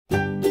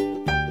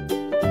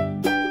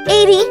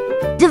80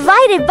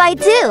 divided by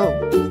 2.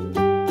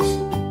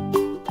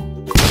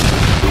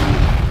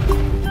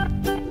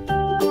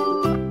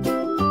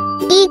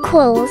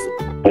 Equals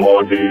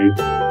 40.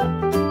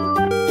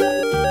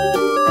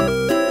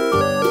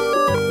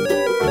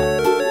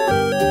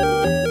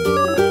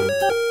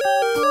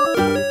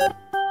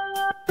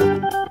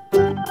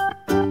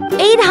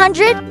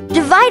 800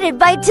 divided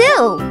by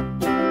 2.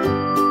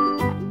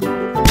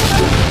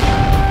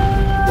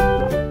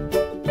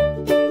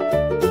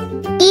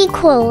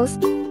 Equals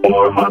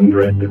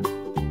 400.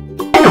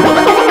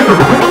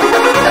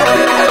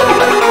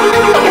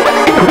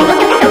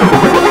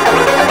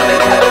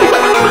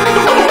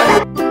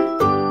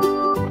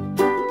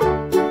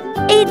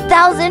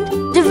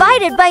 8,000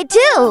 divided by 2.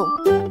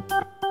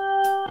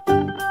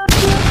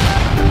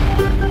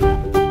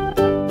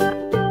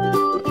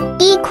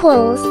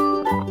 Equals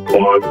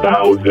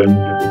 4,000.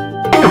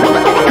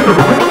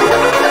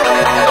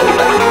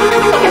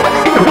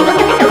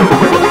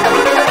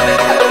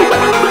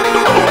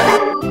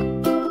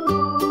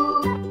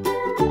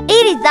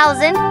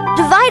 80,000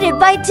 divided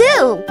by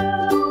 2.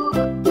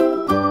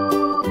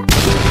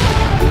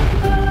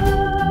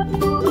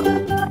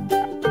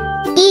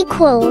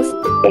 Equals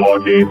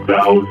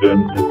 40,000.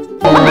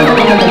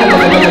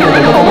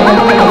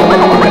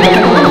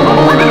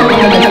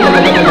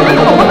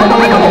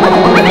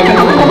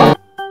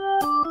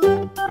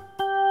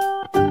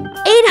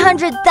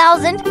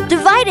 800,000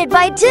 divided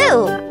by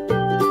 2.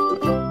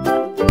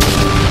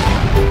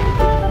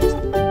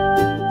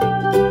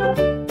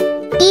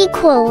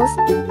 Equals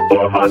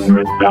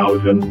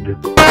 400,000.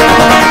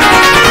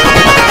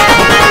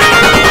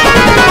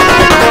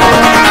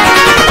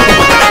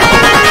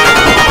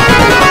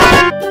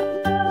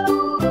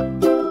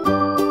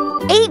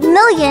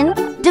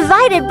 8,000,000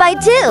 divided by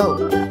 2.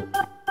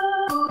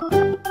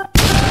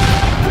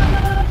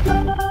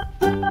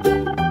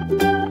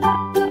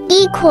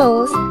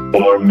 Equals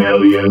 4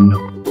 million.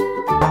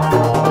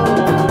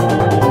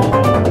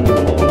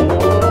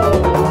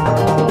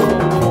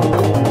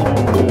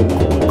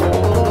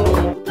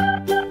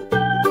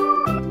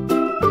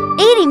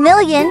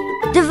 80,000,000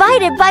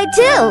 divided by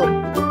 2.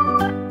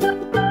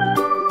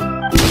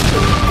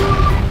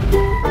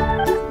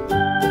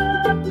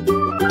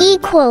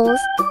 Equals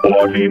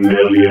 40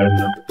 million.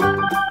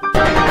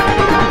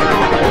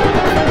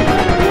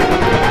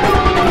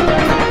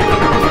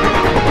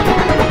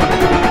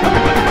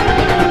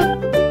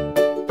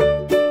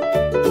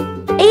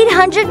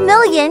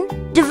 800,000,000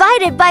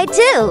 divided by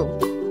 2.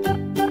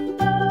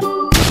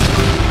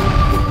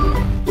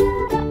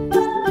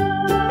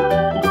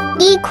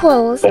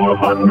 Equals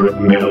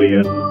 400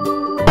 million.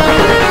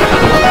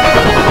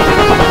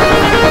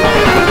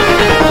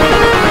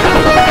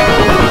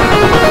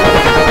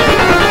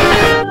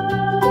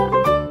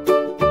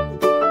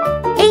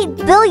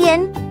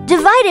 8,000,000,000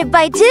 divided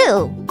by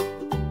 2.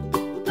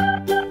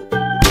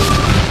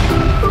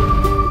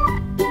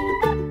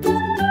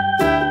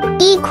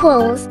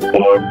 Equals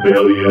 4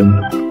 billion.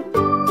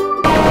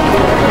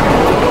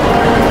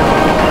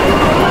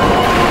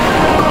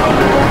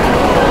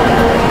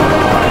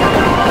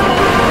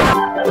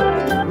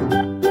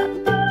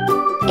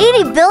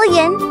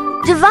 80,000,000,000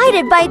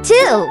 divided by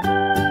 2.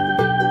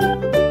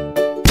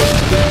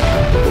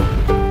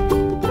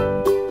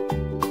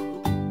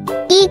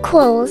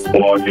 Equals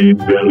 40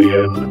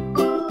 billion.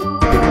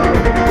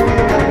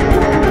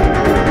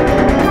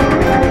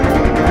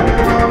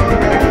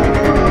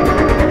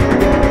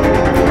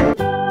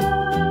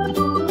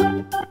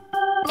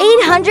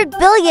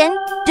 800,000,000,000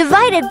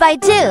 divided by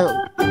 2.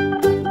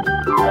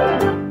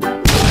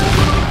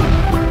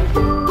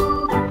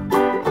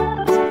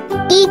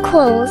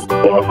 Equals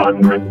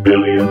 400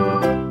 billion.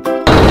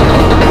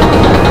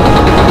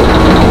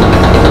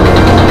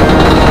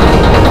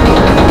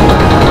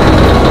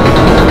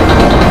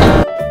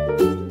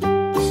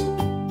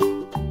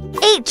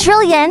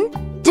 8,000,000,000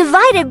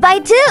 divided by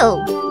 2.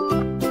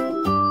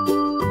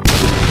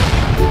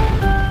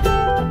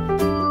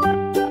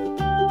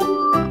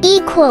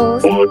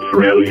 Equals 4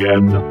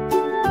 trillion.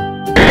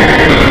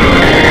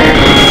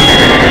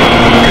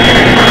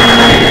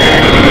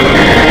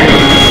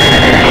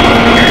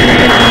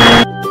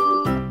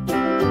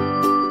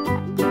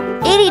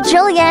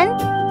 80,000,000,000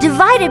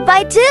 divided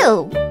by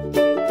 2.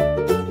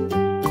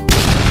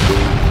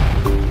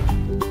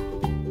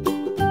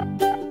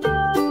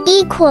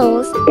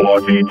 Equals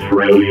 40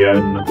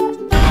 trillion.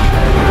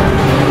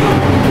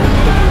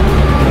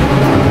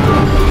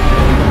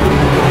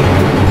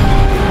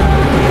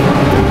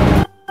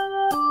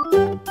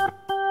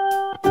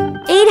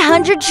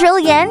 800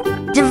 trillion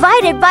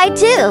divided by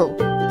 2.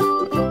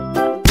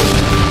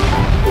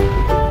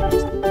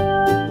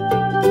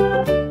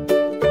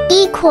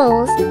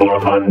 Equals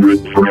 400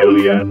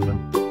 trillion.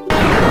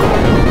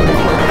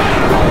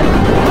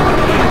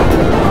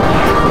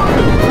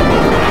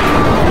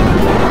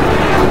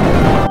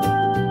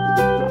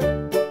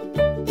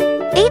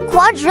 8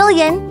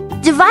 quadrillion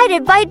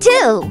divided by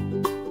 2.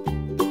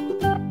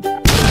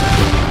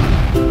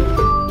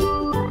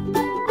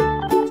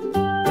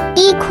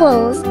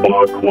 Equals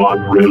 4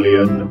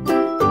 quadrillion.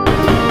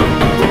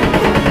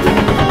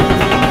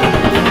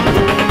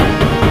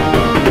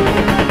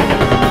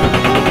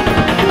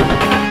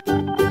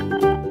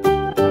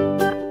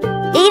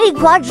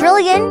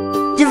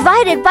 quadrillion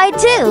divided by 2.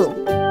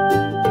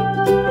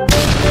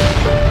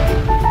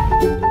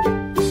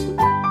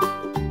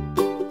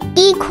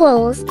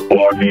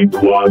 40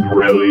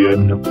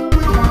 quadrillion.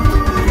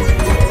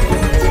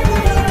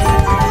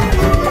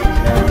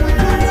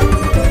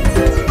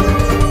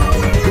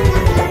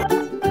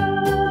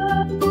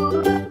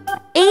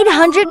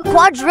 800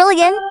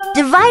 quadrillion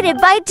divided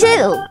by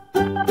 2.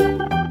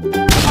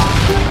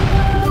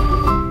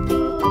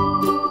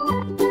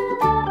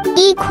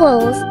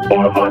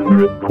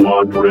 100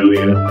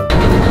 quadrillion.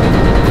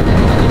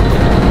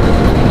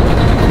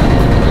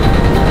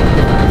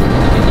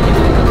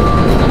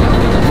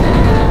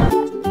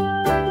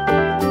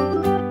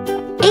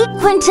 8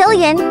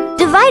 quintillion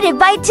divided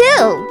by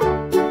 2.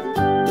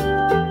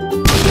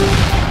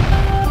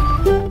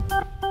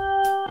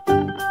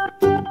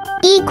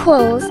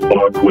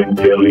 4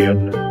 quintillion.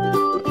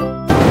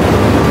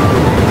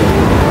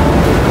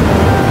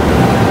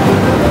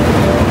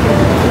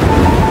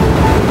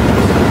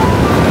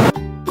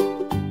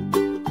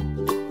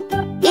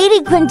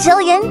 80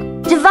 quintillion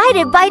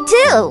divided by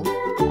 2.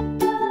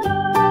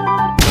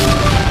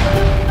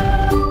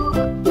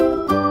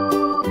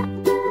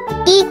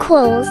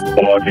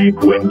 40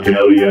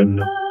 quintillion.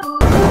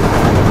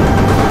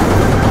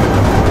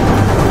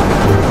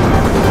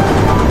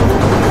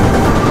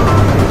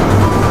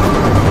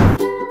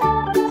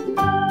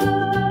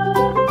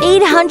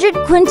 800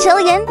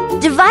 quintillion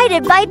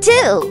divided by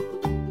 2.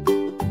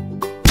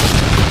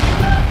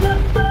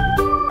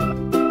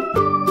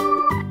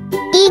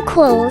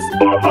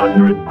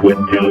 100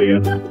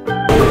 quintillion.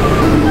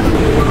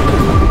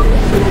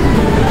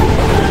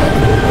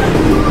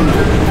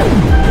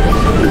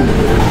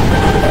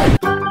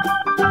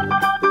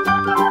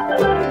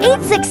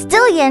 8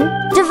 sextillion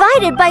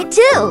divided by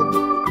 2.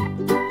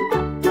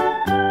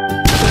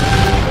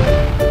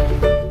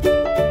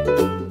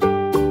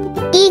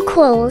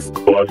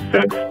 4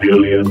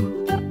 sextillion.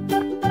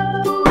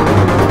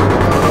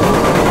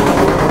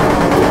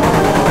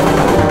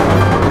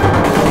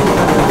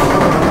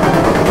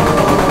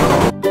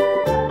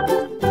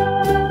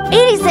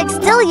 80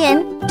 sextillion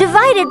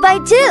divided by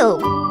 2.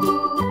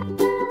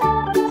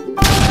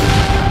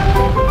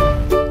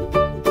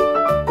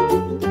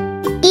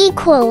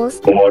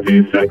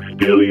 40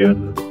 sextillion.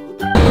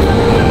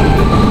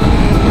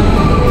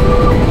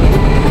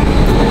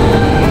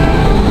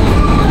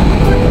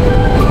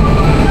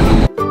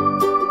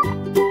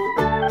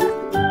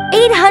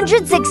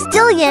 800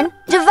 sextillion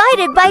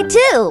divided by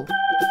 2.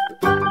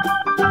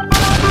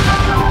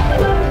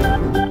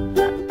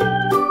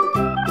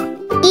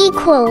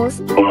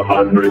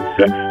 100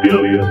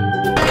 sextillion.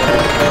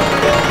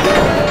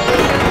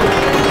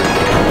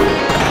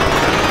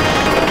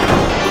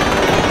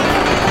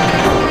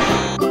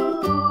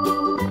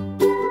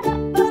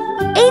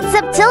 8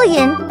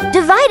 septillion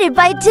divided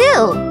by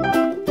 2.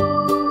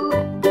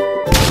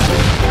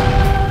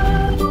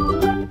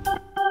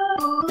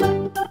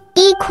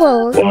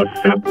 4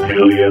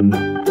 septillion.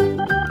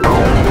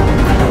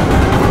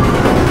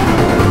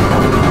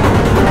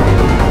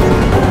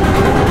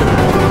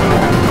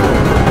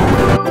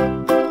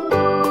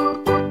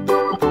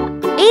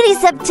 80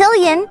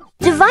 septillion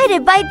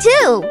divided by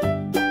 2.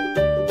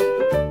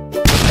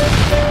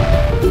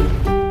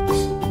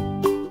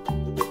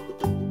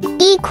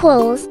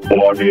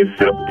 40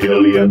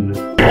 septillion.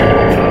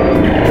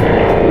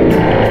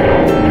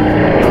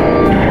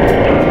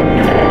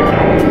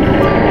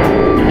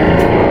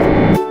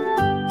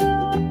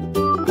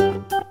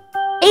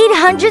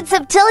 800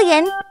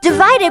 septillion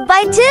divided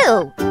by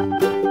 2.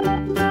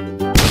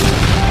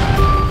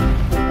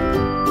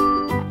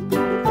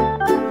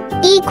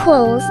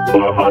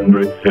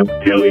 100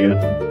 septillion.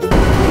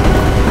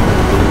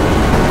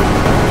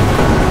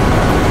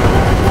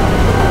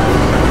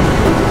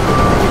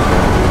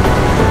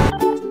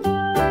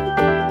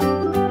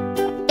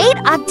 8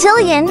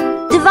 octillion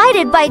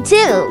divided by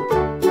 2.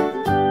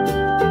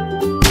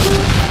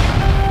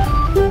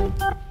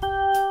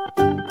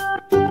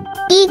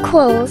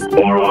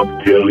 4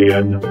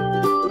 octillion.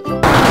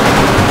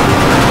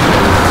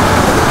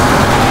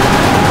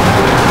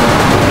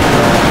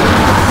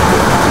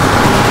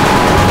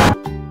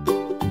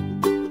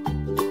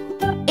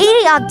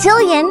 80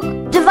 octillion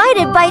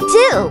divided by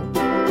 2.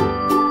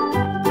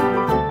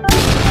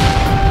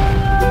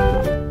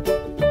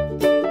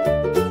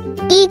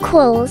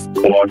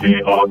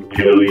 40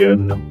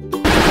 octillion.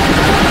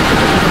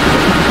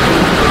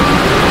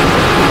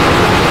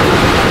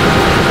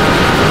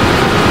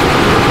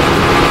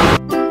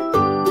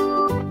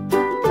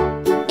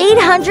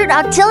 800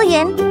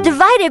 octillion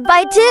divided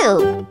by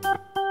 2.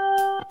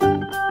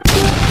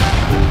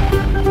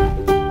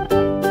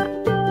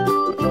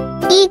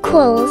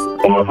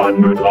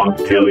 400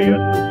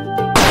 octillion.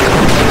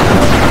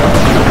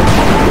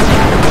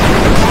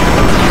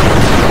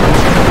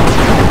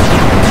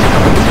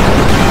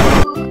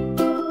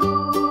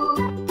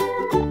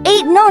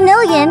 8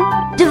 nonillion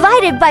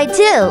divided by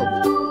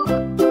 2.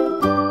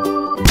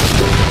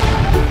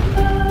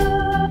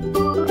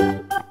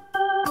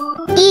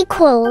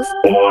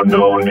 4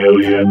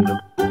 nonillion.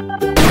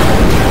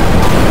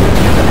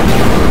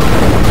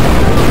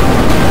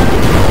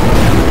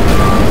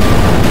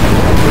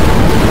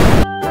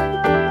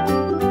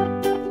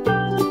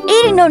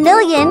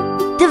 nonillion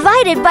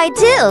divided by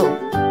 2.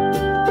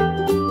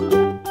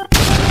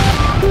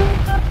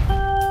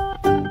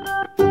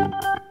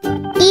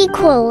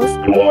 Equals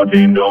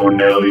 40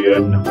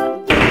 nonillion.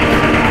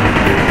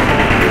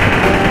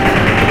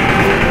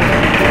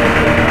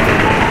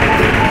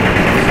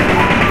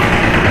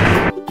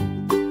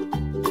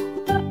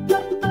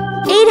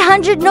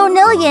 800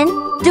 nonillion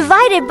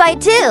divided by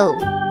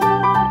 2.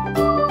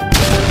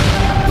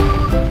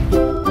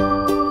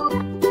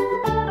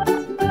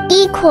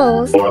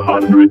 Equals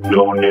 400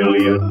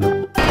 nonillion.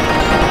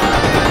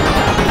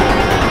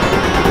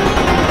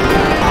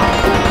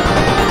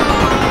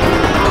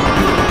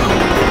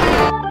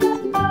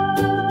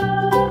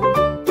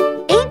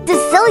 8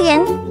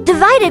 decillion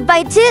divided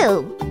by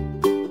 2.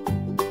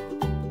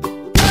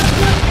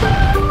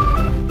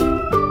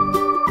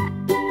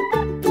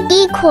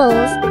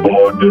 Equals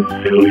 4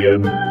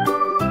 decillion.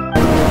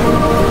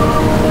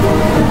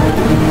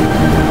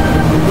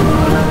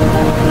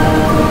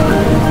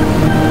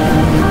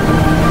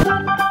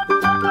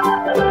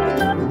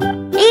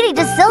 80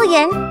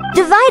 decillion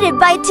divided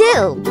by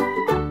 2.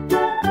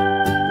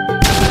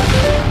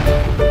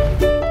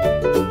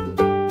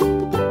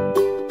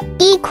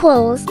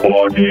 Equals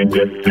 40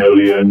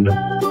 decillion.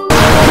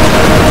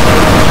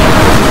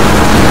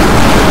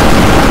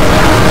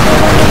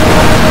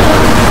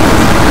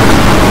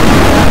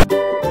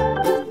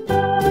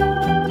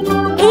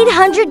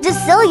 800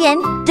 decillion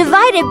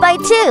divided by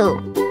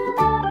 2.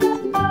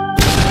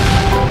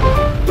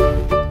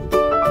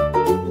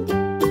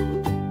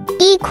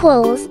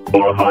 Equals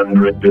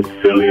 400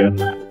 decillion.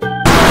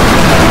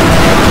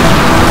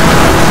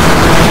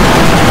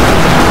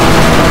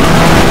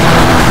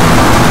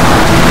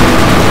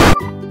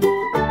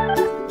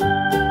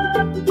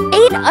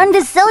 8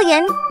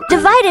 undecillion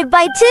divided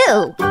by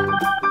 2.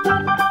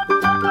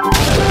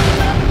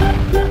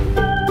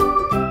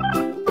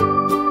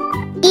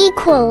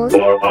 Equals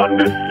 4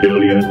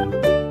 undecillion.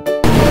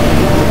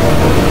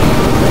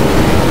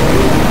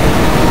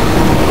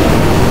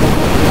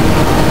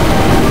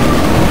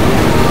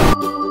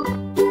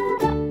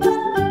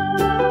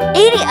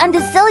 80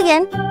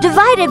 undecillion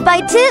divided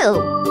by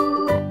 2.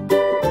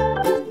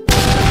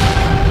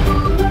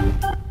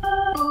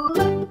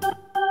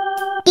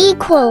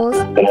 Equals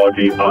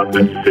 40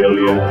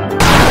 undecillion.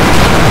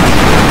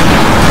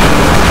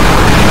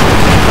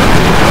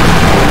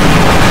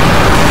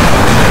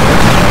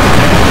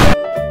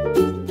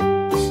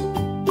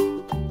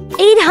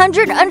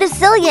 800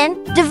 undecillion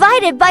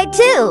divided by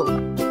 2.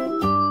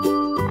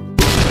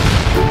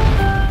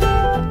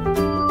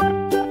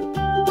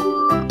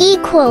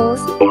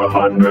 Equals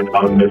 400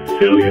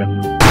 undecillion.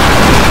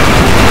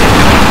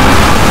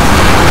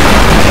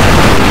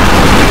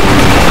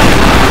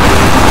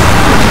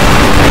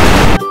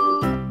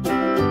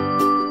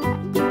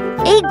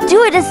 8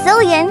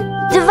 duodecillion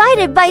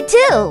divided by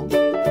 2.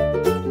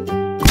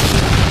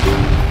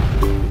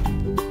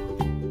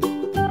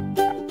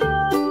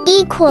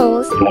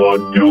 Equals 4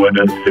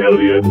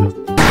 duodecillion.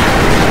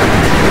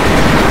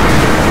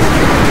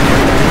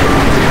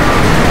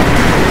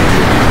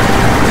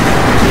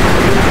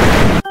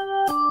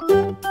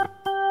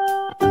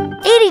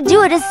 80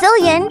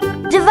 duodecillion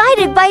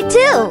divided by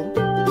 2.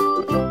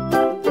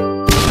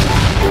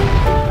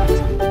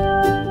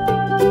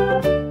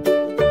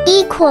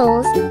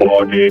 Equals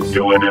 40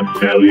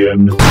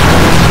 duodecillion.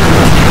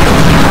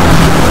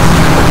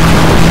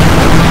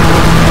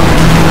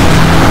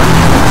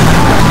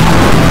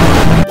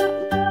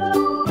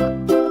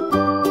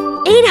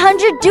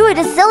 800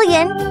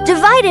 duodecillion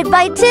divided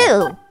by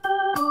 2.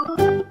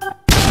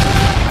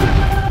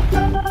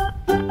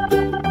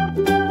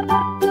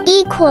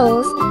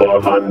 Equals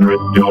 400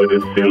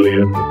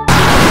 duodecillion.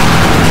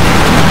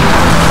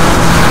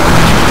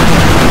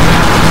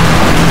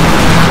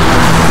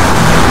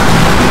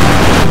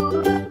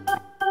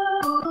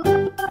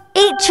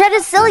 8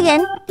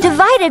 tridecillion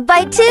divided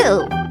by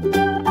 2.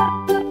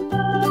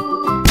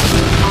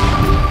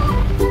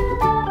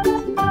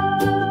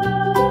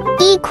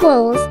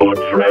 Equals 4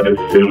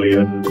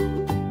 tridecillion.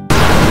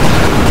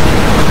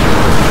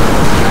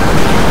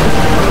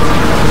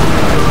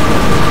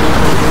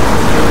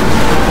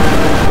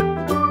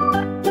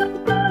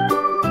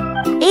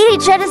 80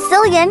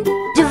 tridecillion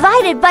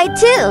divided by 2.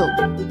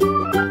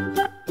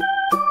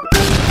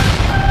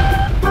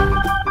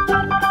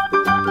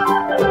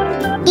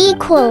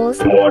 Equals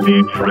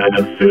 40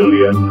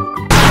 tridecillion.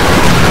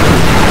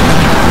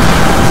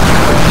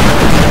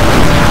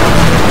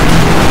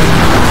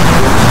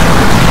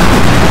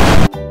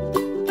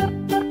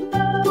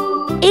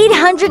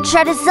 800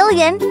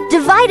 tridecillion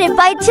divided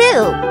by 2.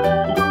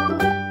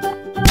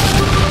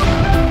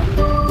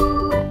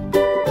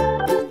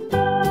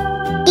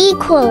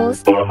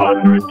 Equals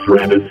 400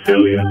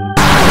 tridecillion.